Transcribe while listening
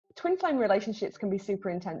twin flame relationships can be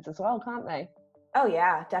super intense as well, can't they? Oh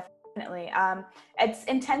yeah, definitely. It's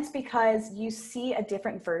intense because you see a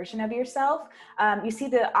different version of yourself. You see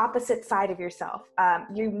the opposite side of yourself.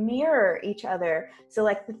 You mirror each other. So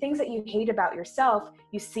like the things that you hate about yourself,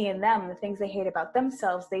 you see in them. The things they hate about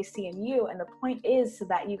themselves, they see in you. And the point is so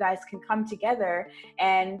that you guys can come together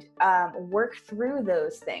and work through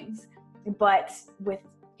those things. But with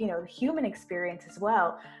the human experience as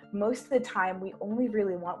well, most of the time we only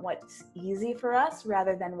really want what's easy for us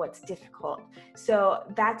rather than what's difficult. So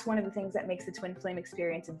that's one of the things that makes the twin flame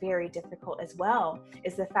experience very difficult as well,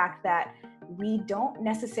 is the fact that we don't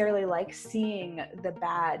necessarily like seeing the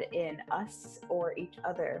bad in us or each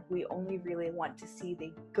other. We only really want to see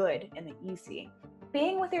the good and the easy.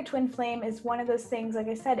 Being with your twin flame is one of those things, like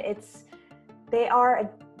I said, they are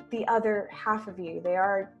the other half of you. They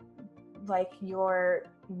are like your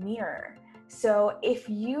mirror. So if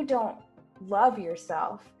you don't love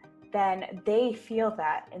yourself, then they feel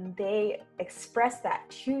that and they express that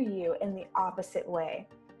to you in the opposite way.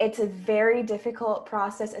 It's a very difficult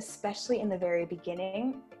process, especially in the very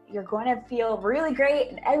beginning. You're going to feel really great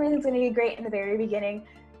and everything's going to be great in the very beginning,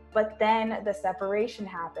 but then the separation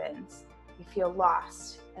happens. You feel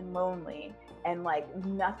lost and lonely and like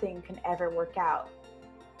nothing can ever work out.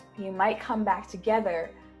 You might come back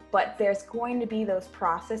together, but there's going to be those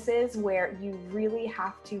processes where you really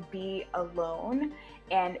have to be alone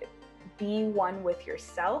and be one with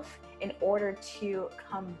yourself in order to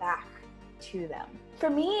come back to them. For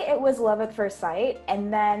me, it was love at first sight.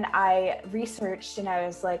 And then I researched and I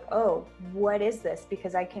was like, oh, what is this?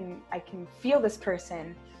 Because I can feel this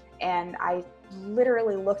person. And I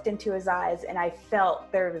literally looked into his eyes and I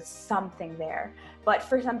felt there was something there. But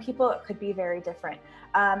for some people, it could be very different.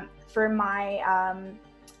 For my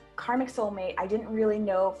karmic soulmate, I didn't really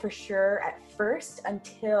know for sure at first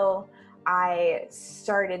until I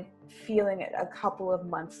started feeling it a couple of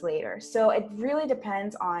months later. So it really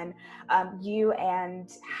depends on you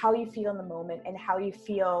and how you feel in the moment and how you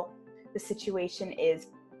feel the situation is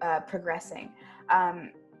progressing.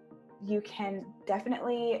 You can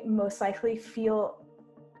definitely most likely feel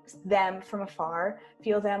them from afar,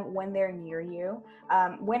 feel them when they're near you.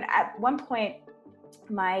 When at one point,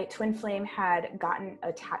 my twin flame had gotten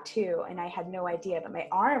a tattoo and I had no idea, but my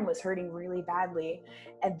arm was hurting really badly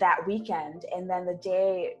at that weekend. And then the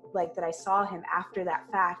day that I saw him after that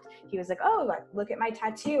fact, he was like, oh, look at my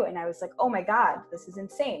tattoo. And I was like, oh my God, this is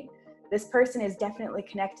insane. This person is definitely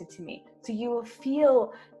connected to me. So you will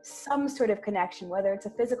feel some sort of connection, whether it's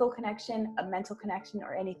a physical connection, a mental connection,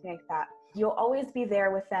 or anything like that. You'll always be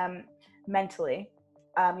there with them mentally.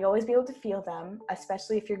 You'll always be able to feel them,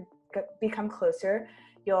 especially if you become closer.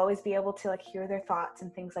 You'll always be able to hear their thoughts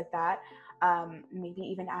and things like that. Maybe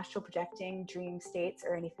even astral projecting, dream states,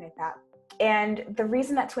 or anything like that. And the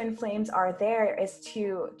reason that twin flames are there is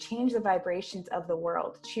to change the vibrations of the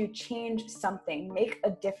world, to change something, make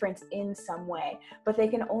a difference in some way. But they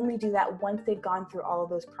can only do that once they've gone through all of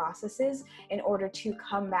those processes in order to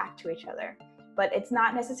come back to each other. But it's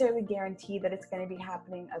not necessarily guaranteed that it's going to be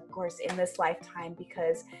happening, of course, in this lifetime,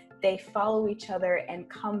 because they follow each other and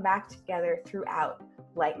come back together throughout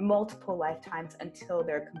multiple lifetimes until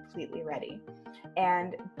they're completely ready.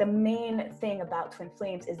 And the main thing about twin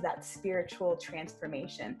flames is that spiritual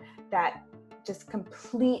transformation, that just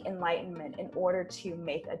complete enlightenment in order to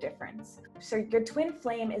make a difference. So your twin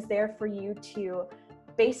flame is there for you to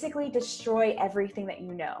basically destroy everything that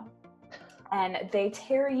you know. And they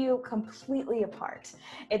tear you completely apart.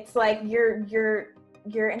 It's like your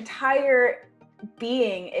entire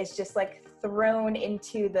being is just thrown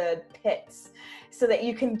into the pits so that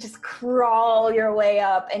you can just crawl your way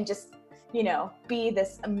up and just, be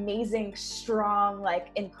this amazing, strong,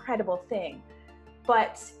 incredible thing.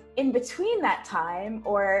 But in between that time,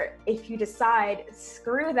 or if you decide,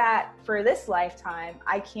 screw that for this lifetime,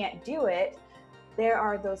 I can't do it, there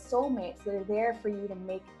are those soulmates that are there for you to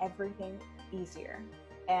make everything easier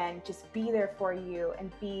and just be there for you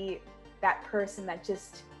and be that person that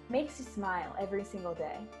just makes you smile every single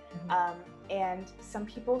day. Mm-hmm. And some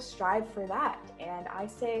people strive for that. And I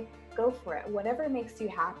say, go for it. Whatever makes you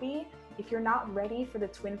happy. If you're not ready for the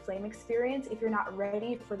twin flame experience, if you're not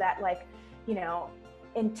ready for that,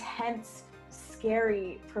 intense,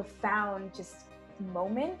 scary, profound, just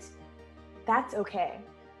moment, that's okay.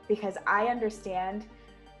 Because I understand.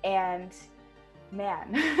 And man,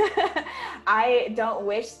 I don't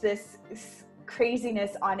wish this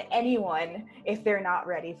craziness on anyone if they're not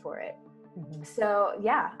ready for it. Mm-hmm. So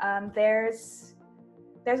yeah, there's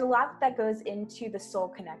a lot that goes into the soul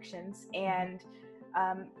connections, and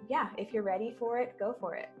yeah, if you're ready for it, go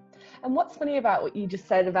for it. And what's funny about what you just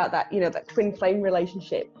said about that, that twin flame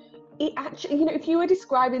relationship, it actually, if you were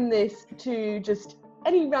describing this to just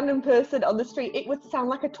any random person on the street, it would sound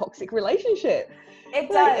like a toxic relationship. It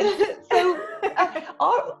does. So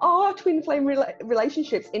are twin flame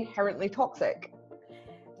relationships inherently toxic?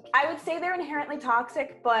 I would say they're inherently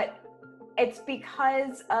toxic, but it's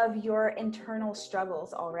because of your internal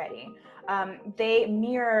struggles already. They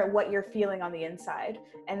mirror what you're feeling on the inside,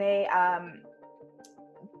 and they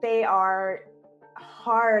are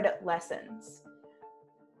hard lessons.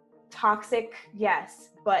 Toxic, yes,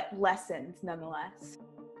 but lessons nonetheless.